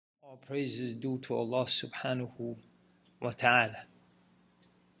All praise is due to Allah subhanahu wa ta'ala.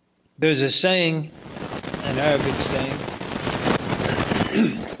 There's a saying, an Arabic saying,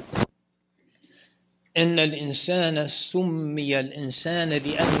 إن الإنسان سمي الإنسان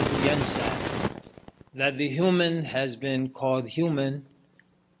لأنه ينسى, that the human has been called human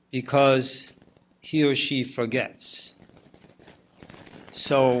because he or she forgets.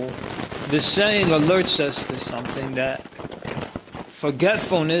 So this saying alerts us to something, that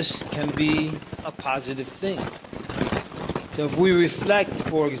forgetfulness can be a positive thing. So if we reflect,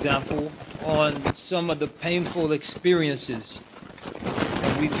 for example, on some of the painful experiences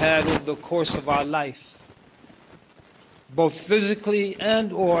that we've had over the course of our life, both physically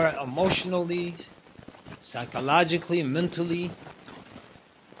and or emotionally, psychologically, mentally,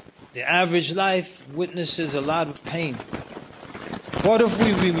 the average life witnesses a lot of pain. What if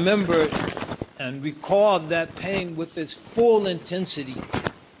we remembered and recalled that pain with its full intensity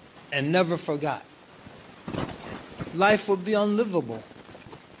and never forgot? Life would be unlivable.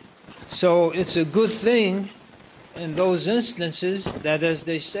 So it's a good thing in those instances that, as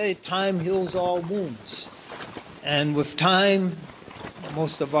they say, time heals all wounds. And with time,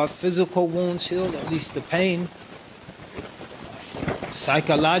 most of our physical wounds heal, at least the pain.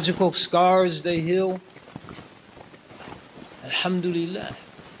 Psychological scars, they heal. Alhamdulillah.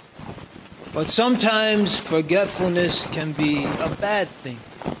 But sometimes forgetfulness can be a bad thing.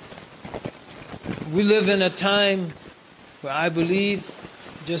 We live in a time where I believe,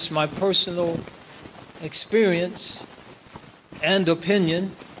 just my personal experience and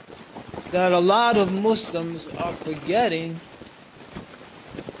opinion, that a lot of Muslims are forgetting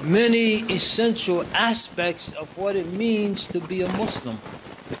many essential aspects of what it means to be a Muslim.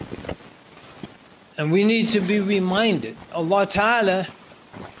 And we need to be reminded. Allah Ta'ala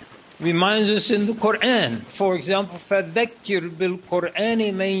reminds us in the Quran. For example, فَذَكِّرْ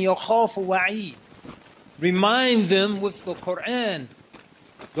بِالْقُرْآنِ مَنْ يَخَافُ وَعِيدٍ. Remind them with the Quran,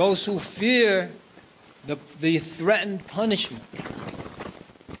 those who fear the threatened punishment.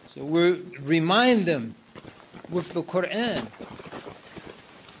 So we remind them with the Quran.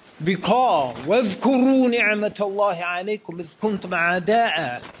 Recall, وَاذْكُرُوا نِعْمَةَ اللَّهِ عَلَيْكُمْ إِذْ كُنْتُمْ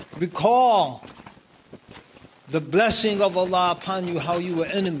أَعْدَاءً. Recall the blessing of Allah upon you, how you were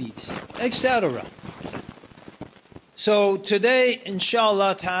enemies, etc. So today,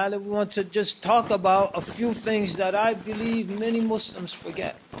 inshallah ta'ala, we want to just talk about a few things that I believe many Muslims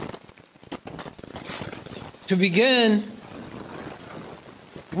forget. To begin,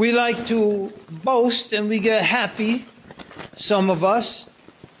 we like to boast and we get happy, some of us,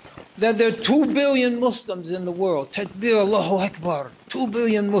 that there are 2 billion Muslims in the world. Takbir, Allahu Akbar. 2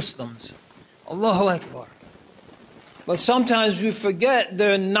 billion Muslims. Allahu Akbar. But sometimes we forget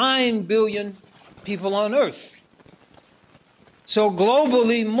there are 9 billion people on earth. So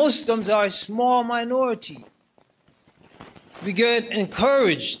globally, Muslims are a small minority. We get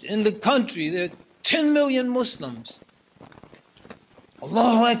encouraged in the country. There are 10 million Muslims.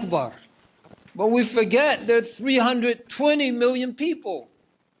 Allahu Akbar. But we forget there are 320 million people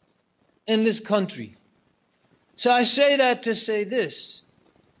in this country. So I say that to say this.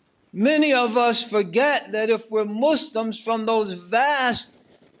 Many of us forget that if we're Muslims from those vast,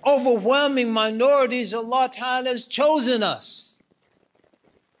 overwhelming minorities, Allah Ta'ala has chosen us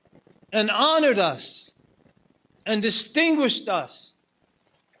and honored us and distinguished us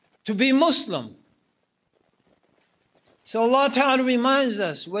to be Muslim. So Allah Ta'ala reminds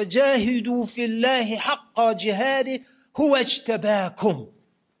us, وَجَاهِدُوا فِي اللَّهِ حَقَّ جِهَادِ هُوَ اجْتَبَاكُمْ.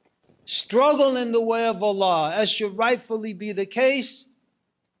 Struggle in the way of Allah, as should rightfully be the case.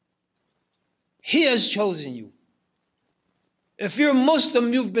 He has chosen you. If you're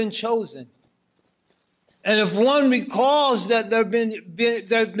Muslim, you've been chosen. And if one recalls that they've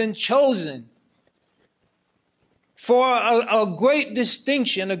been chosen for a great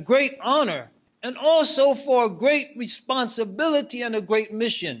distinction, a great honor, and also for a great responsibility and a great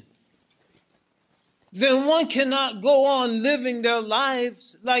mission, then one cannot go on living their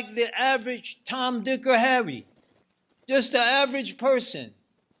lives like the average Tom, Dick, or Harry, just the average person.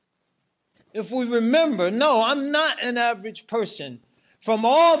 If we remember, no, I'm not an average person. From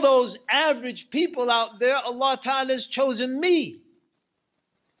all those average people out there, Allah Ta'ala has chosen me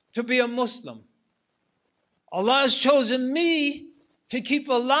to be a Muslim. Allah has chosen me to keep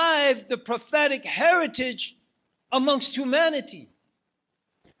alive the prophetic heritage amongst humanity.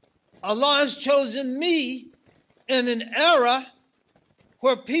 Allah has chosen me in an era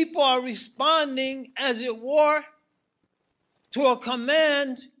where people are responding, as it were, to a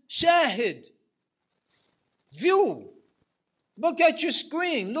command, shahid, view. Look at your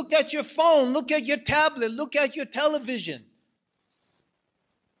screen, look at your phone, look at your tablet, look at your television.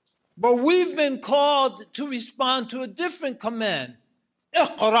 But we've been called to respond to a different command.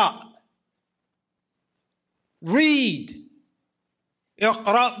 Iqra. Read.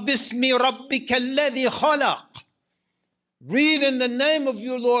 Iqra bismi rabbika alladhi khalaq. Read in the name of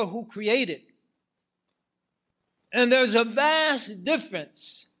your Lord who created. And there's a vast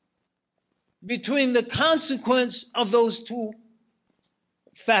difference between the consequence of those two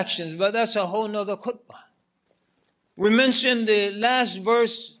factions, but that's a whole nother khutbah. We mentioned the last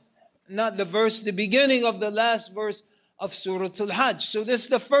verse, not the verse, the beginning of the last verse of Surah Al-Hajj. So this is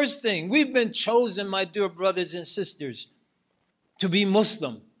the first thing. We've been chosen, my dear brothers and sisters, to be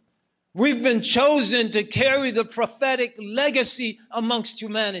Muslim. We've been chosen to carry the prophetic legacy amongst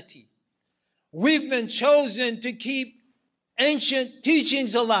humanity. We've been chosen to keep ancient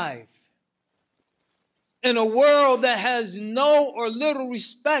teachings alive in a world that has no or little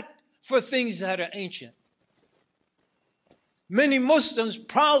respect for things that are ancient. Many Muslims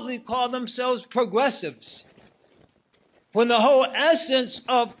proudly call themselves progressives, when the whole essence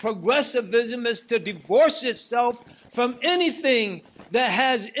of progressivism is to divorce itself from anything that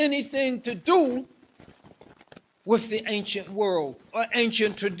has anything to do with the ancient world, or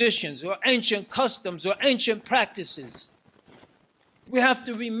ancient traditions, or ancient customs, or ancient practices. We have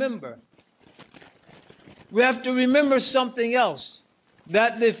to remember something else,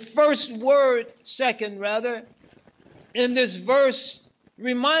 that the second word in this verse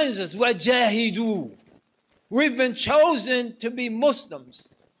reminds us, وَجَاهِدُوا. We've been chosen to be Muslims.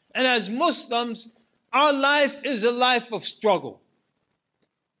 And as Muslims, our life is a life of struggle.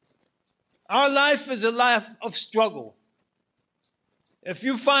 Our life is a life of struggle. If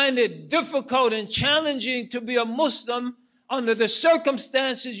you find it difficult and challenging to be a Muslim under the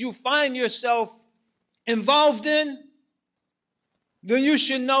circumstances you find yourself involved in, then you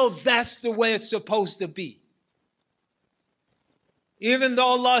should know that's the way it's supposed to be. Even though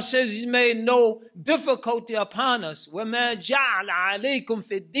Allah says He's made no difficulty upon us, وَمَا جَعَلَ عَلَيْكُمْ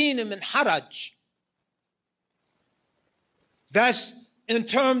فِي الدِّينِ مِنْ حَرَجٍ. That's in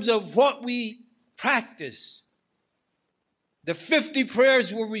terms of what we practice. The 50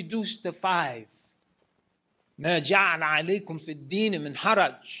 prayers were reduced to 5. مَا جَعَلَ عَلَيْكُمْ فِي الدِّينِ مِنْ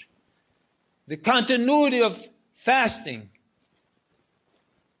حَرَجٍ. The continuity of fasting,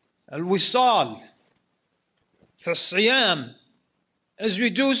 al-wisal, for siyam, is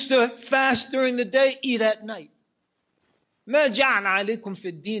reduced to fast during the day, eat at night. مَا جَعَلَ عَلَيْكُمْ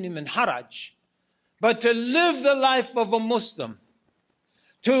فِي الدِّينِ مِنْ حَرَجٍ. But to live the life of a Muslim,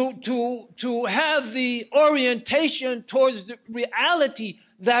 to have the orientation towards the reality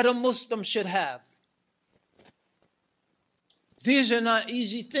that a Muslim should have. These are not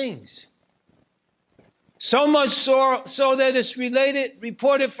easy things. So much so that it's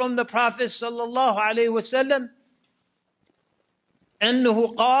reported from the Prophet sallallahu alaihi wasallam,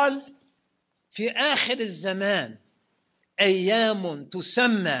 أنه قال في آخر الزمان أيام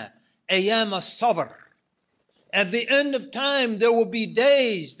تسمى أيام الصبر. At the end of time, there will be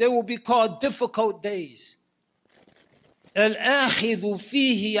days, they will be called difficult days. الآخذ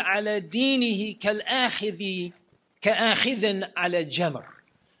فيه على دينه كآخذ على جمر.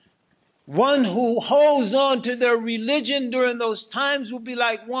 One who holds on to their religion during those times will be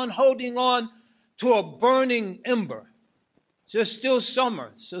like one holding on to a burning ember. It's still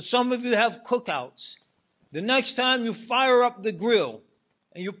summer, so some of you have cookouts. The next time you fire up the grill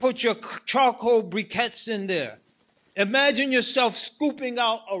and you put your charcoal briquettes in there, imagine yourself scooping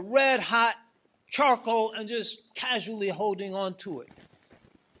out a red-hot charcoal and just casually holding on to it.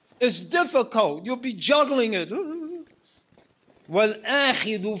 It's difficult. You'll be juggling it.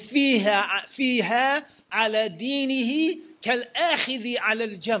 وَالْآخِذُ فِيهَا عَلَى دِينِهِ كَالْآخِذِ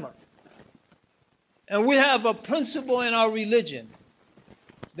عَلَى الْجَمَرِ. And we have a principle in our religion.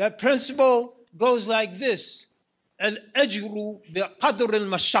 That principle goes like this. الْأَجْرُ بِقَدْرِ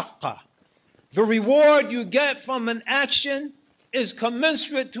الْمَشَقَّةِ. The reward you get from an action is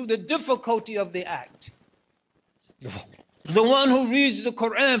commensurate to the difficulty of the act. The one who reads the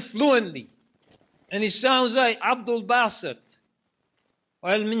Quran fluently, and he sounds like Abdul Basit,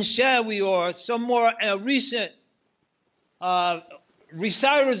 or Al-Minshawi, or some more recent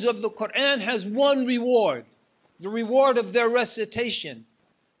reciters of the Quran, has one reward, the reward of their recitation.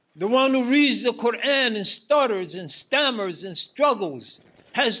 The one who reads the Quran and stutters and stammers and struggles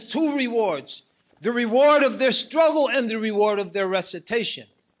has 2 rewards, the reward of their struggle and the reward of their recitation.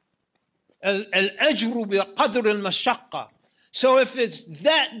 Al-ajru bi-qadr al-mashaqqa. So if it's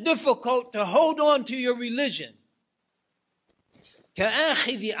that difficult to hold on to your religion,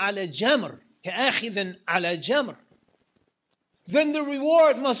 كَآخِذِ عَلَى جَمْرٍ كَآخِذٍ عَلَى جَمْرٍ, then the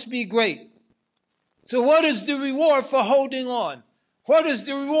reward must be great. So what is the reward for holding on? What is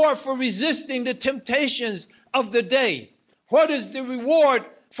the reward for resisting the temptations of the day? What is the reward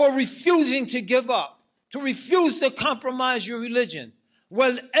for refusing to give up, to refuse to compromise your religion?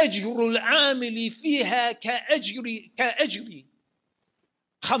 وَالْأَجْرُ الْعَامِلِ فِيهَا كَأَجْرِ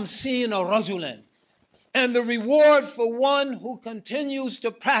 50 رَجُلًا. And the reward for one who continues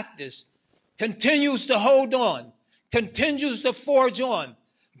to practice, continues to hold on, continues to forge on,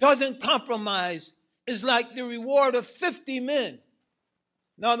 doesn't compromise, is like the reward of 50 men.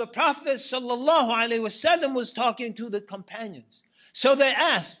 Now the Prophet ﷺ was talking to the companions. So they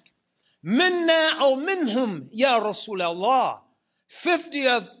asked, Minna or minhum, ya Rasulallah? 50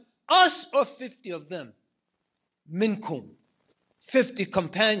 of us or 50 of them? Minkum, 50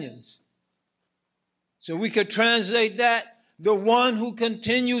 companions. So we could translate that, the one who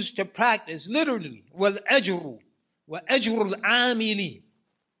continues to practice, literally, وَالْأَجْرُ الْعَامِلِ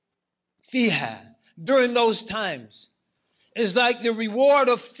فِيهَا, during those times, is like the reward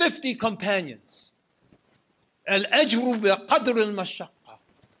of 50 companions. الْأَجْرُ بِقَدْرِ الْمَشَّقَّةِ.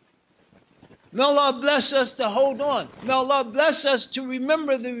 May Allah bless us to hold on. May Allah bless us to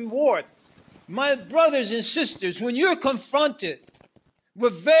remember the reward. My brothers and sisters, when you're confronted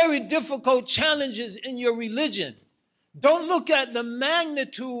with very difficult challenges in your religion, don't look at the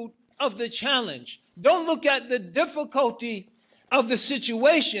magnitude of the challenge. Don't look at the difficulty of the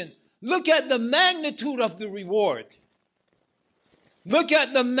situation. Look at the magnitude of the reward. Look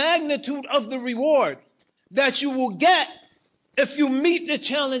at the magnitude of the reward that you will get if you meet the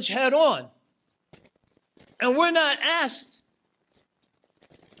challenge head on. And we're not asked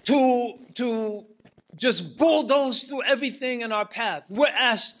to just bulldoze through everything in our path. We're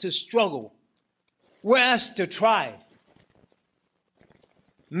asked to struggle. We're asked to try.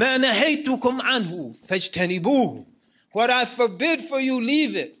 مَا نَهَيْتُكُمْ عَنْهُ فَاجْتَنِبُوهُ. What I forbid for you,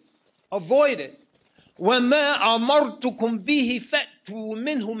 leave it. Avoid it. وَمَا أَمَرْتُكُمْ بِهِ فَأْتُوا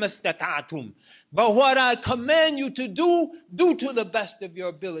مِنْهُ مَا اسْتَطَعْتُمْ. But what I command you to do, do to the best of your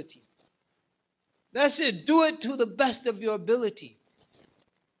ability. That's it. Do it to the best of your ability.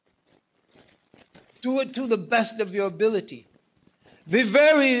 Do it to the best of your ability. The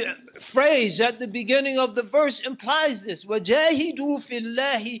very phrase at the beginning of the verse implies this. وَجَاهِدُوا فِي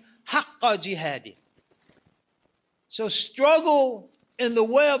اللَّهِ حَقَّ جِهَادِهِ. So struggle in the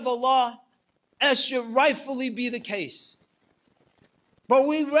way of Allah as should rightfully be the case. But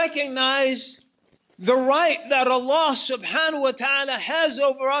we recognize the right that Allah subhanahu wa ta'ala has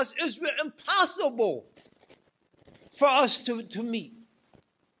over us is impossible for us to meet.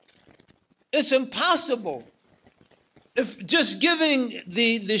 It's impossible. If just giving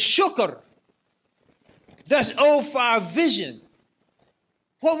the shukr that's owed for our vision,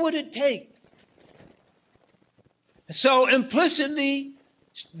 what would it take? So implicitly,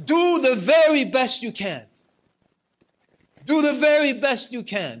 do the very best you can. Do the very best you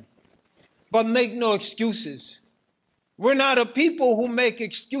can. But make no excuses. We're not a people who make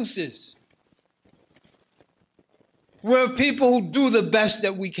excuses. We're a people who do the best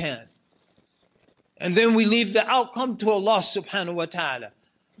that we can. And then we leave the outcome to Allah subhanahu wa ta'ala.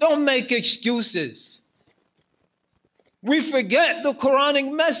 Don't make excuses. We forget the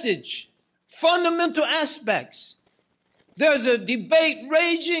Quranic message, fundamental aspects. There's a debate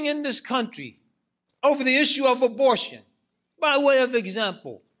raging in this country over the issue of abortion, by way of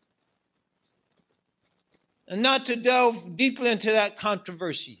example. And not to delve deeply into that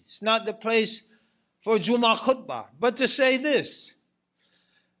controversy. It's not the place for Jummah Khutbah. But to say this,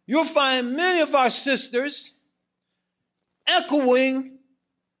 you'll find many of our sisters echoing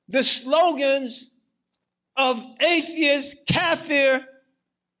the slogans of atheist, kafir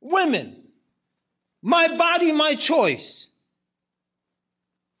women. My body, my choice.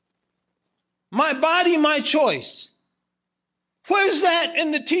 My body, my choice. Where's that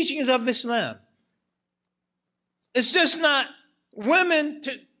in the teachings of Islam? It's just not women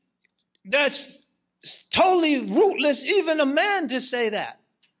that's totally rootless, even a man to say that.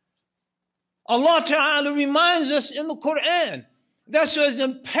 Allah Ta'ala reminds us in the Quran that's why it's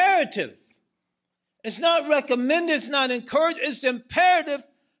imperative. It's not recommended, it's not encouraged, it's imperative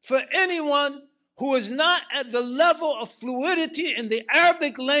for anyone who is not at the level of fluidity in the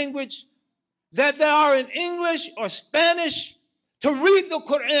Arabic language that they are in English or Spanish to read the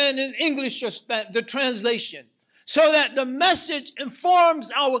Quran in English or Spanish, the translation, so that the message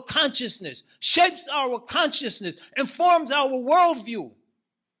informs our consciousness, shapes our consciousness, informs our worldview.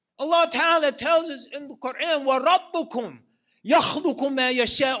 Allah Ta'ala tells us in the Quran, وَرَبُّكُمْ يَخْلُقُ مَا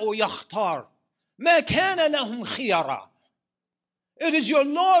يَشَاءُ يَخْتَارُ مَا كَانَ لَهُمْ خِيَرًا. It is your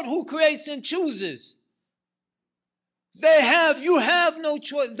Lord who creates and chooses. You have no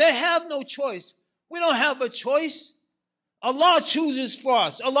choice. They have no choice. We don't have a choice. Allah chooses for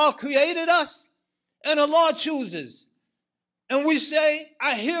us. Allah created us, and Allah chooses. And we say,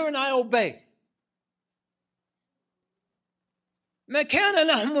 I hear and I obey. ما كان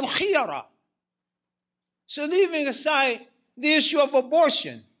لهم الخيرة. So leaving aside the issue of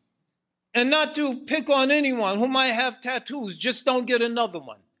abortion, and not to pick on anyone who might have tattoos, just don't get another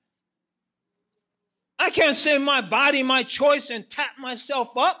one. I can't say my body, my choice, and tap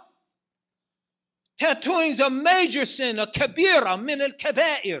myself up. Tattooing is a major sin, a kabira min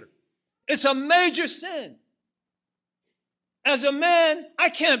al-kabair. It's a major sin. As a man, I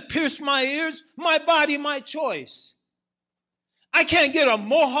can't pierce my ears, my body, my choice. I can't get a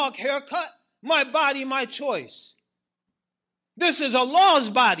mohawk haircut, my body, my choice. This is Allah's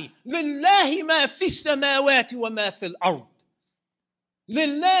body. لِلَّهِ مَا فِي السَّمَاوَاتِ وَمَا فِي الْأَرْضِ.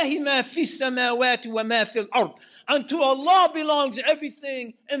 لِلَّهِ مَا فِي السَّمَاوَاتِ وَمَا فِي الْأَرْضِ. Unto Allah belongs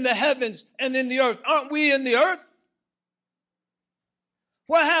everything in the heavens and in the earth. Aren't we in the earth?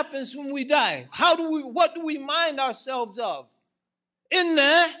 What happens when we die? What do we mind ourselves of?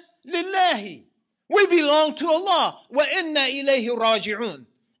 Inna lillahi. We belong to Allah. Wa inna ilayhi raji'un.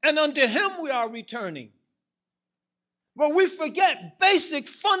 And unto Him we are returning. But we forget basic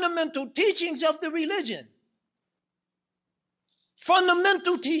fundamental teachings of the religion.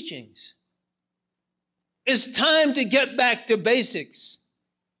 Fundamental teachings. It's time to get back to basics.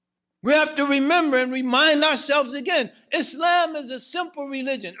 We have to remember and remind ourselves again, Islam is a simple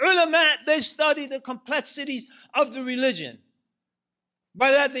religion. Ulama, they study the complexities of the religion.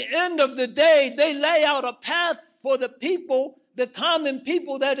 But at the end of the day, they lay out a path for the people, the common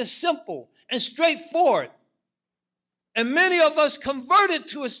people, that is simple and straightforward. And many of us converted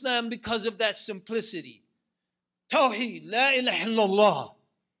to Islam because of that simplicity. Tawheed, la ilaha illallah.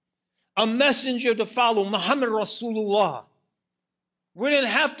 A messenger to follow, Muhammad Rasulullah. We didn't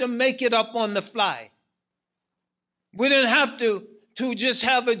have to make it up on the fly. We didn't have to just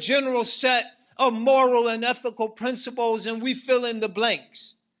have a general set of moral and ethical principles and we fill in the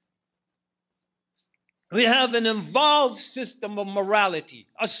blanks. We have an involved system of morality,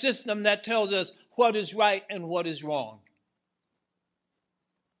 a system that tells us what is right and what is wrong.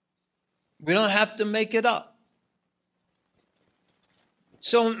 We don't have to make it up.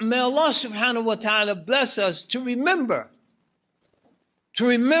 So may Allah subhanahu wa ta'ala bless us to remember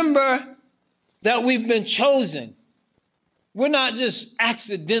that we've been chosen. We're not just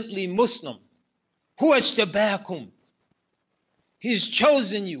accidentally Muslim. Huwa ijtabakum. He's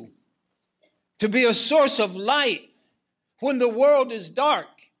chosen you to be a source of light when the world is dark.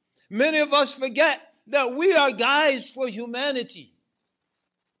 Many of us forget that we are guides for humanity.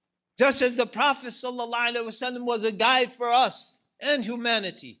 Just as the Prophet ﷺ was a guide for us and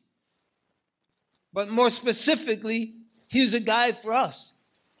humanity. But more specifically, he's a guide for us.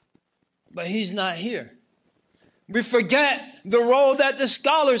 But he's not here. We forget the role that the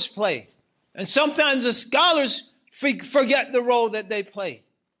scholars play. And sometimes the scholars forget the role that they play.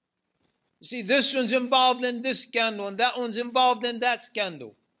 You see, this one's involved in this scandal and that one's involved in that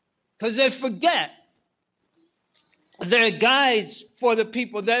scandal. Because they forget they're guides for the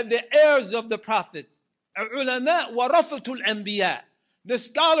people. They're the heirs of the Prophet. Ulama warafatul anbiya. The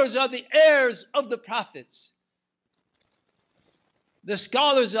scholars are the heirs of the prophets. The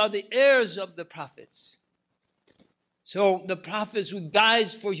scholars are the heirs of the prophets. So the prophets were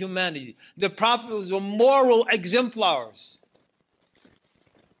guides for humanity. The prophets were moral exemplars.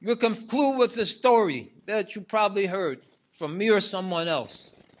 We'll conclude with a story that you probably heard from me or someone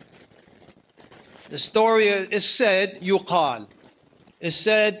else. The story is said, yuqal. It's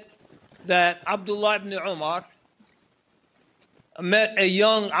said that Abdullah ibn Umar met a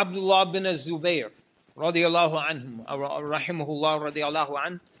young Abdullah ibn Zubayr, radiyallahu anhum, rahimahullah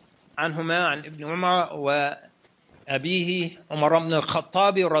radiyallahu anhuma, an ibn Umar wa abihi Umar ibn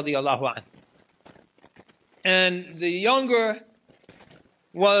al-Khattabi radiyallahu anhu. And the younger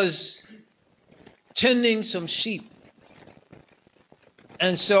was tending some sheep.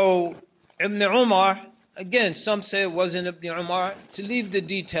 And so Ibn Umar, again, some say it wasn't Ibn Umar, to leave the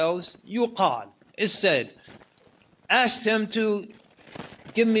details, yuqal, it's said, asked him to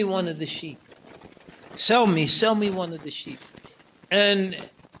give me one of the sheep. Sell me one of the sheep. And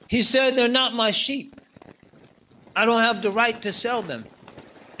he said, they're not my sheep. I don't have the right to sell them.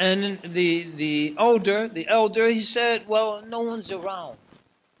 And the elder, he said, well, no one's around.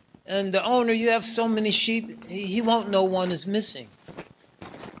 And the owner, you have so many sheep, he won't know one is missing.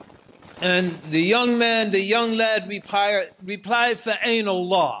 And the young lad replied, فَأَيْنَ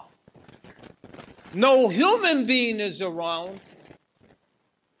اللَّهِ. No human being is around,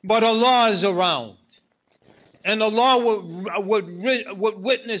 but Allah is around. And Allah would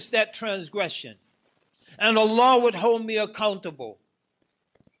witness that transgression. and Allah would hold me accountable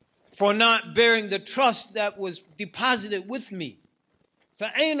for not bearing the trust that was deposited with me.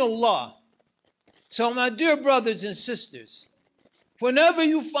 فَأَيْنَ اللَّهِ. So my dear brothers and sisters, whenever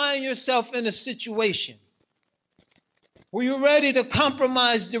you find yourself in a situation where you're ready to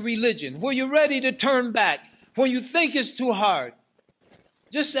compromise the religion, where you're ready to turn back, when you think it's too hard,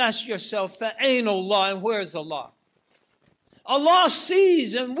 just ask yourself, فَأَيْنَ اللَّهِ, and where is Allah? Allah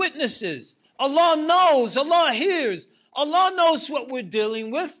sees and witnesses. Allah knows, Allah hears. Allah knows what we're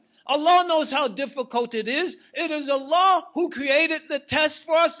dealing with. Allah knows how difficult it is. It is Allah who created the test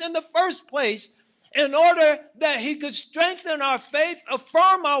for us in the first place in order that He could strengthen our faith,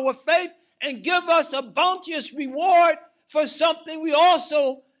 affirm our faith, and give us a bounteous reward for something we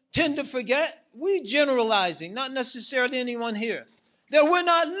also tend to forget. We generalizing, not necessarily anyone here, that we're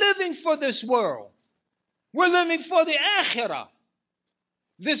not living for this world. We're living for the akhirah.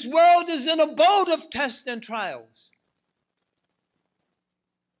 This world is an abode of tests and trials.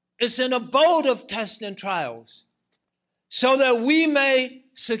 It's an abode of tests and trials so that we may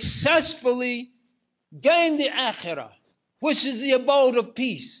successfully gain the akhirah, which is the abode of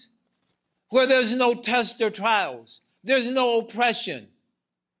peace, where there's no tests or trials, there's no oppression,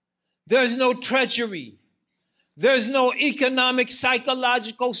 there's no treachery, there's no economic,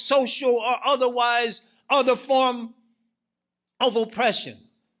 psychological, social, or otherwise other form of oppression.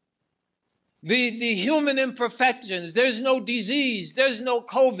 The human imperfections, there's no disease, there's no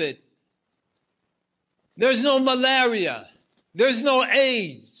COVID, there's no malaria, there's no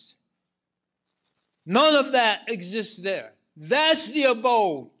AIDS. None of that exists there. That's the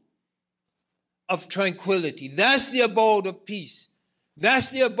abode of tranquility. That's the abode of peace. That's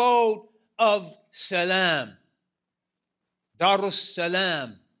the abode of salam. Darus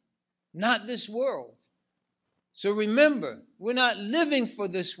salam. Not this world. So remember, we're not living for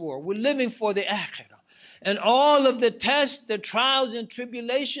this world. We're living for the akhirah. And all of the tests, the trials and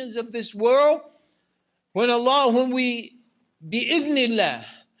tribulations of this world, when we, bi'idhnillah,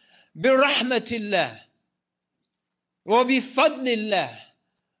 birahmatillah, wa bifadlillah,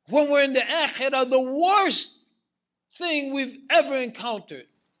 when we're in the akhirah, the worst thing we've ever encountered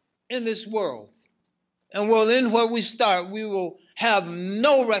in this world. And we'll end where we start. We will have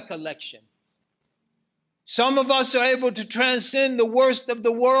no recollection. Some of us are able to transcend the worst of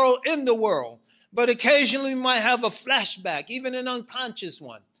the world in the world, but occasionally we might have a flashback, even an unconscious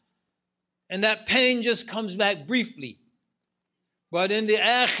one. And that pain just comes back briefly. But in the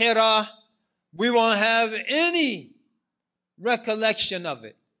akhirah, we won't have any recollection of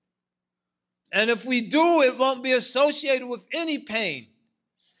it. And if we do, it won't be associated with any pain.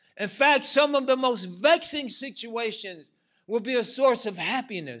 In fact, some of the most vexing situations will be a source of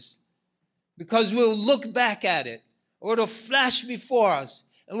happiness, because we'll look back at it, or it'll flash before us,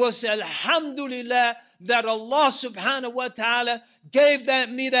 and we'll say, Alhamdulillah, that Allah subhanahu wa ta'ala gave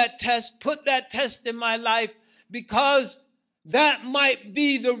me that test, put that test in my life, because that might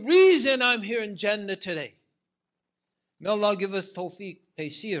be the reason I'm here in Jannah today. May Allah give us tawfiq,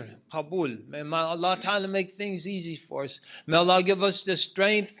 taysir, qabul. May Allah ta'ala make things easy for us. May Allah give us the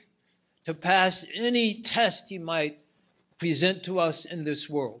strength to pass any test He might present to us in this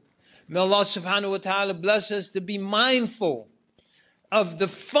world. May Allah subhanahu wa ta'ala bless us to be mindful of the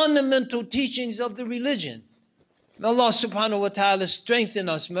fundamental teachings of the religion. May Allah subhanahu wa ta'ala strengthen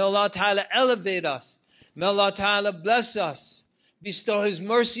us. May Allah ta'ala elevate us. May Allah ta'ala bless us, bestow His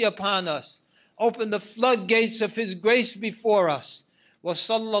mercy upon us, open the floodgates of His grace before us.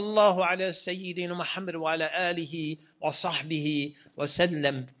 وصلى الله على سيدنا محمد وعلى آله وصحبه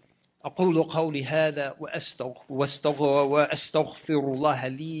وسلم. أقول قولي هذا وأستغفر الله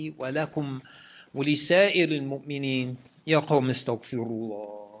لي ولكم ولسائر المؤمنين. يا قوم استغفروا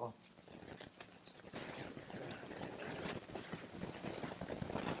الله.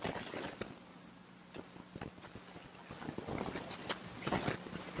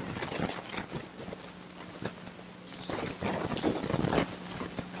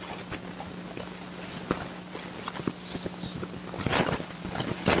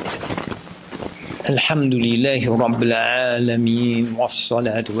 الحمد لله رب العالمين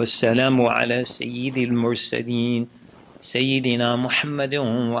والصلاة والسلام على سيد المرسلين سيدنا محمد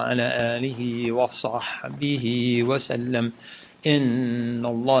وعلى آله وصحبه وسلم. إن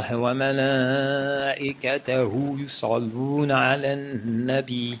الله وملائكته يصلون على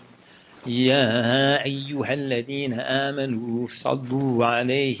النبي يا أيها الذين آمنوا صلوا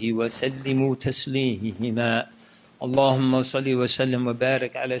عليه وسلموا تسليما. اللهم صل وسلم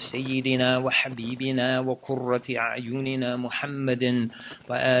وبارك على سيدنا وحبيبنا وقرة أعيننا محمد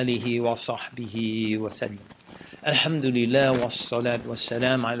وآله وصحبه وسلم. الحمد لله والصلاة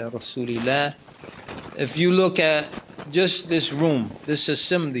والسلام على رسول الله. If you look at just this room, this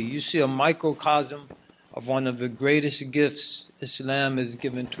assembly, you see a microcosm of one of the greatest gifts Islam has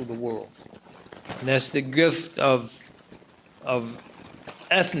given to the world. And that's the gift of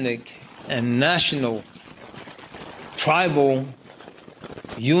ethnic and national, tribal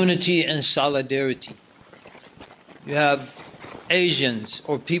unity and solidarity. You have Asians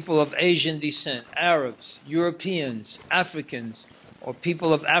or people of Asian descent, Arabs, Europeans, Africans, or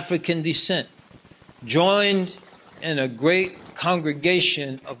people of African descent, joined in a great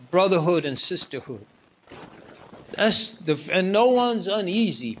congregation of brotherhood and sisterhood. And no one's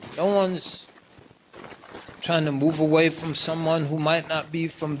uneasy. No one's trying to move away from someone who might not be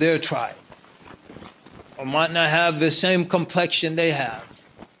from their tribe or might not have the same complexion they have.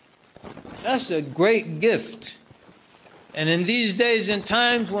 That's a great gift. And in these days and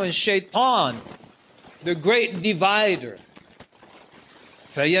times when Shaitan, the great divider,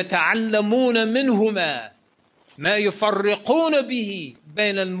 فَيَتَعَلَّمُونَ مِنْهُمَا مَا يُفَرِّقُونَ بِهِ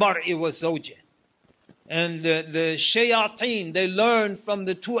بَيْنَ الْمَرْءِ وَزَوْجِهِ. And the shayateen, they learned from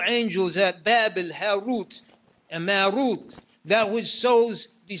the two angels at Babel, Harut and Marut, that which sows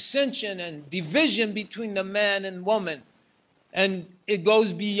dissension and division between the man and woman. And it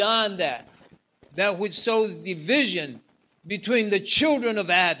goes beyond that. That which sows division between the children of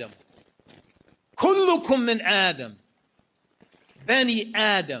Adam. كُلُّكُم min Adam. Bani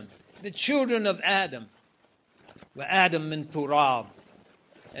Adam, the children of Adam. Wa Adam min Turab.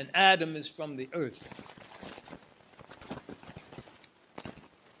 And Adam is from the earth.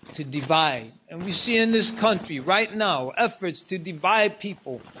 To divide. And we see in this country right now efforts to divide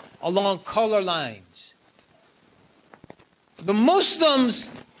people along color lines. The Muslims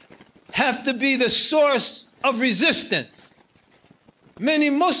have to be the source of resistance. Many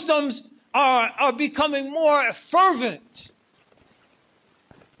Muslims are becoming more fervent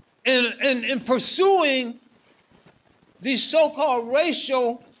in pursuing these so-called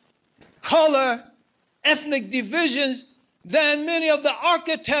racial, color, ethnic divisions than many of the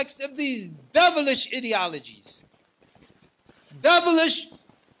architects of these devilish ideologies. Devilish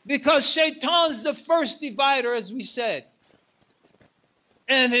because Shaitan's the first divider, as we said.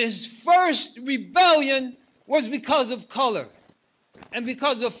 And his first rebellion was because of color and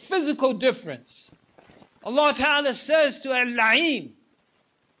because of physical difference. Allah Ta'ala says to Al-La'in,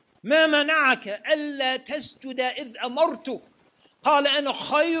 مَا مَنَعَكَ أَلَّا تَسْجُدَ إِذْ أَمَرْتُكَ قال أنا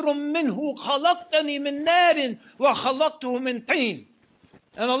خير منه خلقتني من نار وخلقته من طين.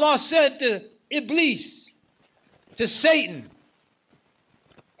 And Allah said to Iblis, to Satan,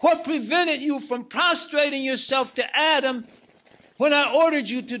 what prevented you from prostrating yourself to Adam when I ordered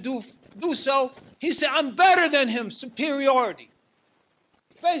you to do so? He said, I'm better than him, superiority.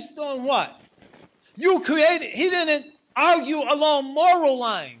 Based on what? You created, he didn't argue along moral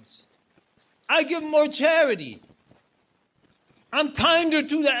lines. I give more charity. I'm kinder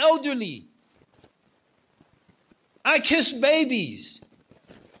to the elderly. I kiss babies.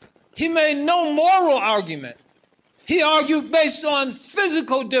 He made no moral argument. He argued based on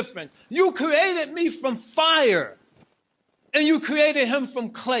physical difference. You created me from fire, and you created him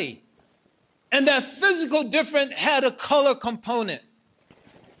from clay. And that physical difference had a color component.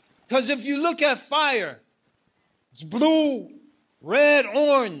 Because if you look at fire, it's blue, red,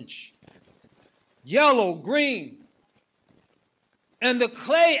 orange, yellow, green. And the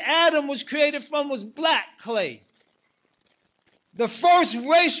clay Adam was created from was black clay. The first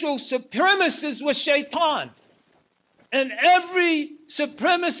racial supremacist was Shaitan. And every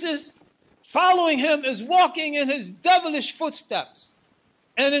supremacist following him is walking in his devilish footsteps.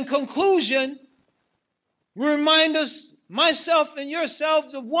 And in conclusion, we remind us, myself and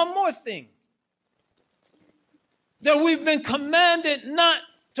yourselves, of one more thing. That we've been commanded not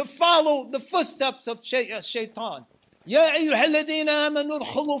to follow the footsteps of Shaitan. يا أيها الذين آمنوا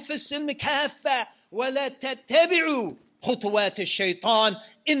ادخلوا في السلم كافة ولا تتبعوا خطوات الشيطان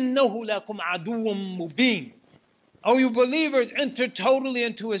إنه لكم عدو مبين. Oh, you believers, enter totally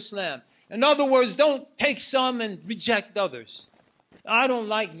into Islam. In other words, don't take some and reject others. I don't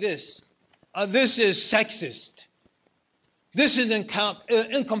like this. This is sexist. This is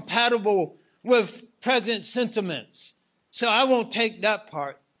incompatible with present sentiments. So I won't take that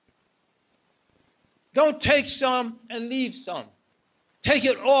part. Don't take some and leave some. Take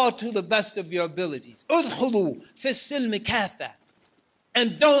it all to the best of your abilities. ادخلوا في السلم كافة.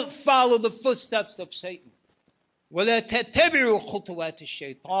 And don't follow the footsteps of Satan. ولا تتبعوا خطوات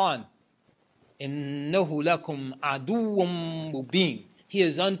الشيطان. إنه لكم عدو مبين. He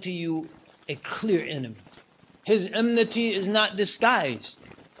is unto you a clear enemy. His enmity is not disguised.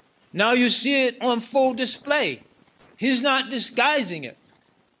 Now you see it on full display. He's not disguising it.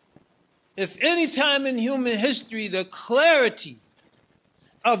 If any time in human history the clarity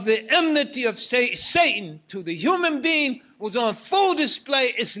of the enmity of Satan to the human being was on full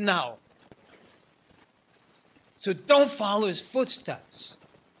display, it's now. So don't follow his footsteps.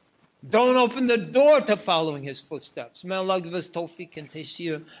 Don't open the door to following his footsteps. May Allah give us tawfiq and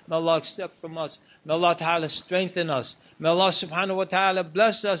tashir. May Allah accept from us. May Allah Ta'ala strengthen us. May Allah Subhanahu wa Ta'ala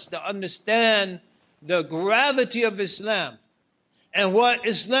bless us to understand the gravity of Islam and what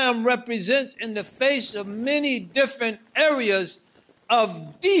Islam represents in the face of many different areas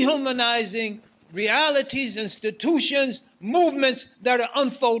of dehumanizing realities, institutions, movements that are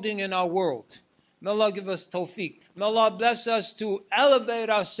unfolding in our world. May Allah give us tawfiq. May Allah bless us to elevate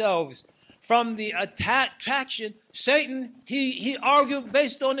ourselves from the attraction. Satan, he argued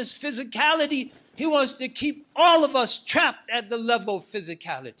based on his physicality. He wants to keep all of us trapped at the level of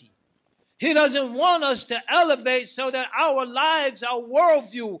physicality. He doesn't want us to elevate so that our lives, our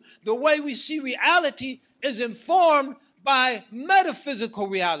worldview, the way we see reality is informed by metaphysical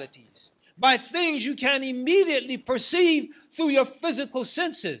realities, by things you can immediately perceive through your physical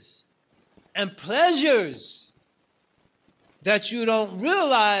senses, and pleasures that you don't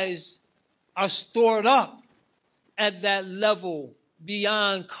realize are stored up at that level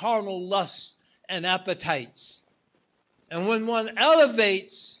beyond carnal lusts and appetites. And when one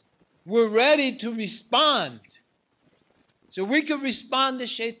elevates, we're ready to respond. So we can respond to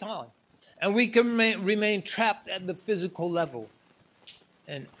shaitan, and we can remain trapped at the physical level.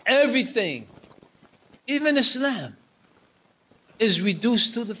 And everything, even Islam, is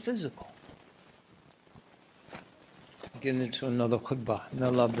reduced to the physical. Getting into another khutbah. May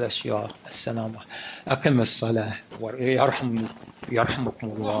Allah bless you all. As-salamu. Aqim as-salah.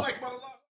 Yarhamukum Allah.